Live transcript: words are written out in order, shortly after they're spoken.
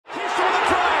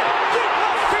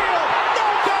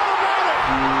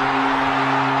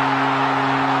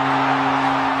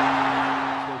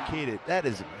That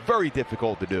is very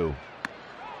difficult to do.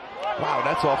 Wow,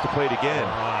 that's off the plate again.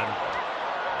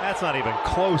 That's not even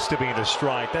close to being a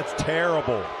strike. That's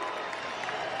terrible.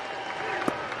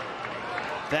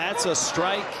 That's a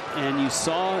strike, and you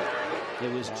saw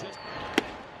it was just...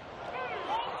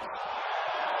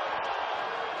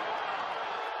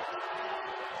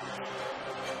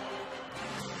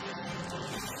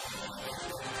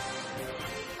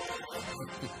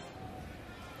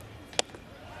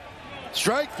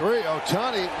 Strike three.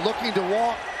 Ohtani looking to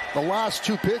walk the last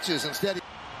two pitches. Instead, he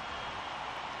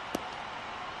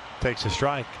takes a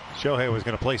strike. Shohei was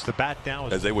going to place the bat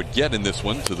down. As they would get in this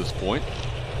one to this point.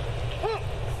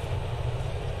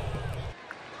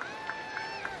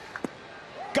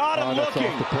 Got him looking.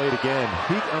 That's off the plate again.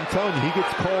 I'm telling you, he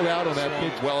gets called out on that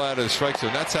pitch. Well out of the strike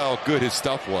zone. That's how good his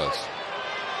stuff was.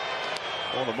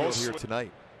 One of the most here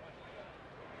tonight.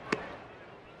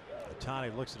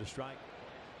 Ohtani looks at a strike.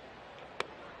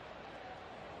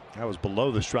 That was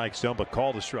below the strike zone, but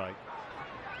called the strike.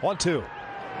 1-2.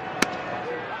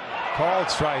 Called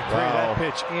strike three. Wow. That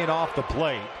pitch in off the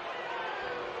plate.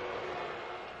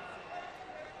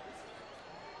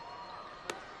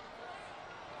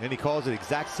 And he calls it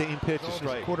exact same pitch to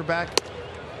strike. quarterback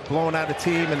blowing out a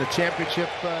team in the championship.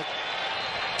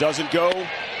 Doesn't go.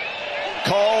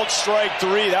 Called strike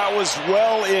three. That was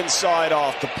well inside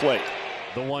off the plate.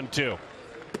 The 1-2. A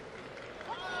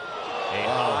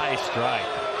high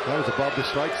strike. That was above the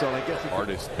strike zone, I guess.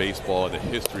 Hardest baseball in the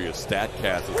history of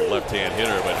StatCast as a left-hand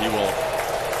hitter, but he will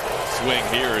swing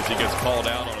here as he gets called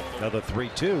out on a Another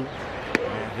 3-2.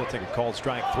 And he'll take a called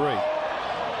strike three.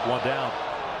 One down.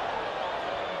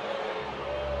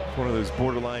 One of those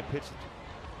borderline pitches.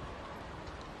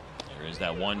 There is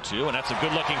that 1-2, and that's a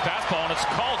good-looking fastball, and it's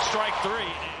called strike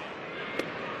three.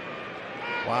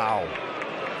 Wow.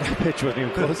 That pitch wasn't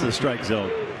even close to the strike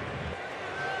zone.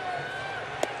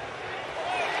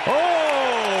 Oh,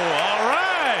 all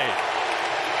right.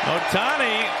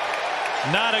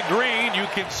 Ohtani not agreeing. You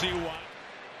can see why.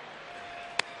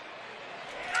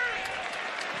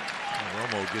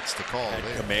 Romo gets the call.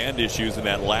 command issues in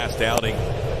that last outing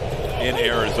in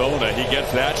Arizona. He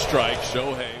gets that strike.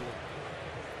 Shohei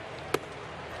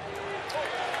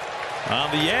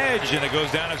On the edge, and it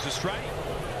goes down as a strike.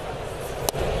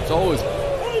 It's always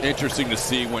interesting to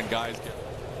see when guys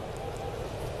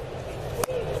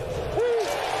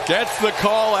gets the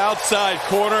call outside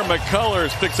corner.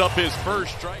 McCullers picks up his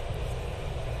first strike.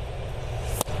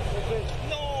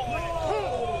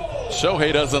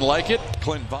 Shohei doesn't like it.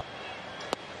 Clint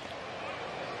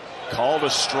Called a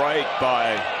strike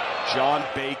by John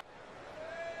Baker.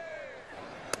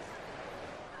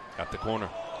 Got the corner.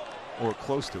 Or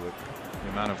close to it. The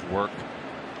amount of work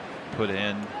put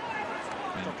in.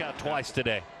 Took out twice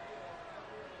today.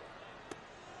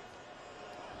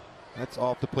 That's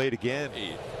off the plate again.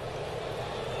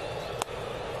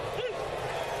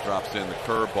 Drops in the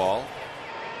curveball.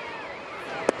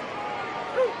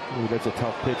 Ooh, that's a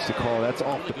tough pitch to call. That's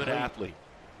off the Good plate. athlete.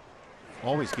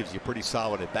 Always gives you pretty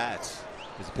solid at bats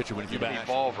as a pitcher when you back.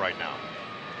 Involved right now.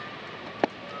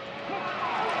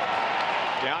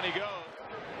 Down he goes.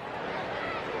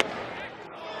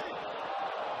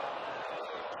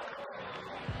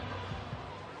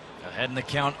 Ahead in the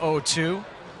count 0-2.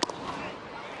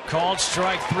 Called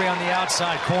strike three on the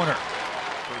outside corner.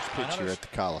 First pitch here at the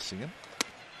Coliseum.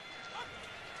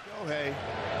 Shohei.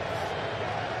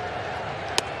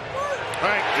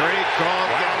 Strike three. Call.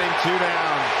 Got him 2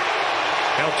 down.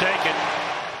 He'll take it.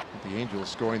 The Angels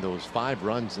scoring those 5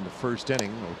 runs in the first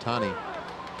inning. Ohtani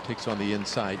takes on the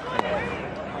inside. Ooh,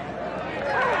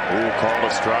 called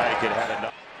a strike. It had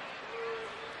enough.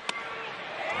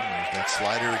 There's that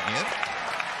slider again.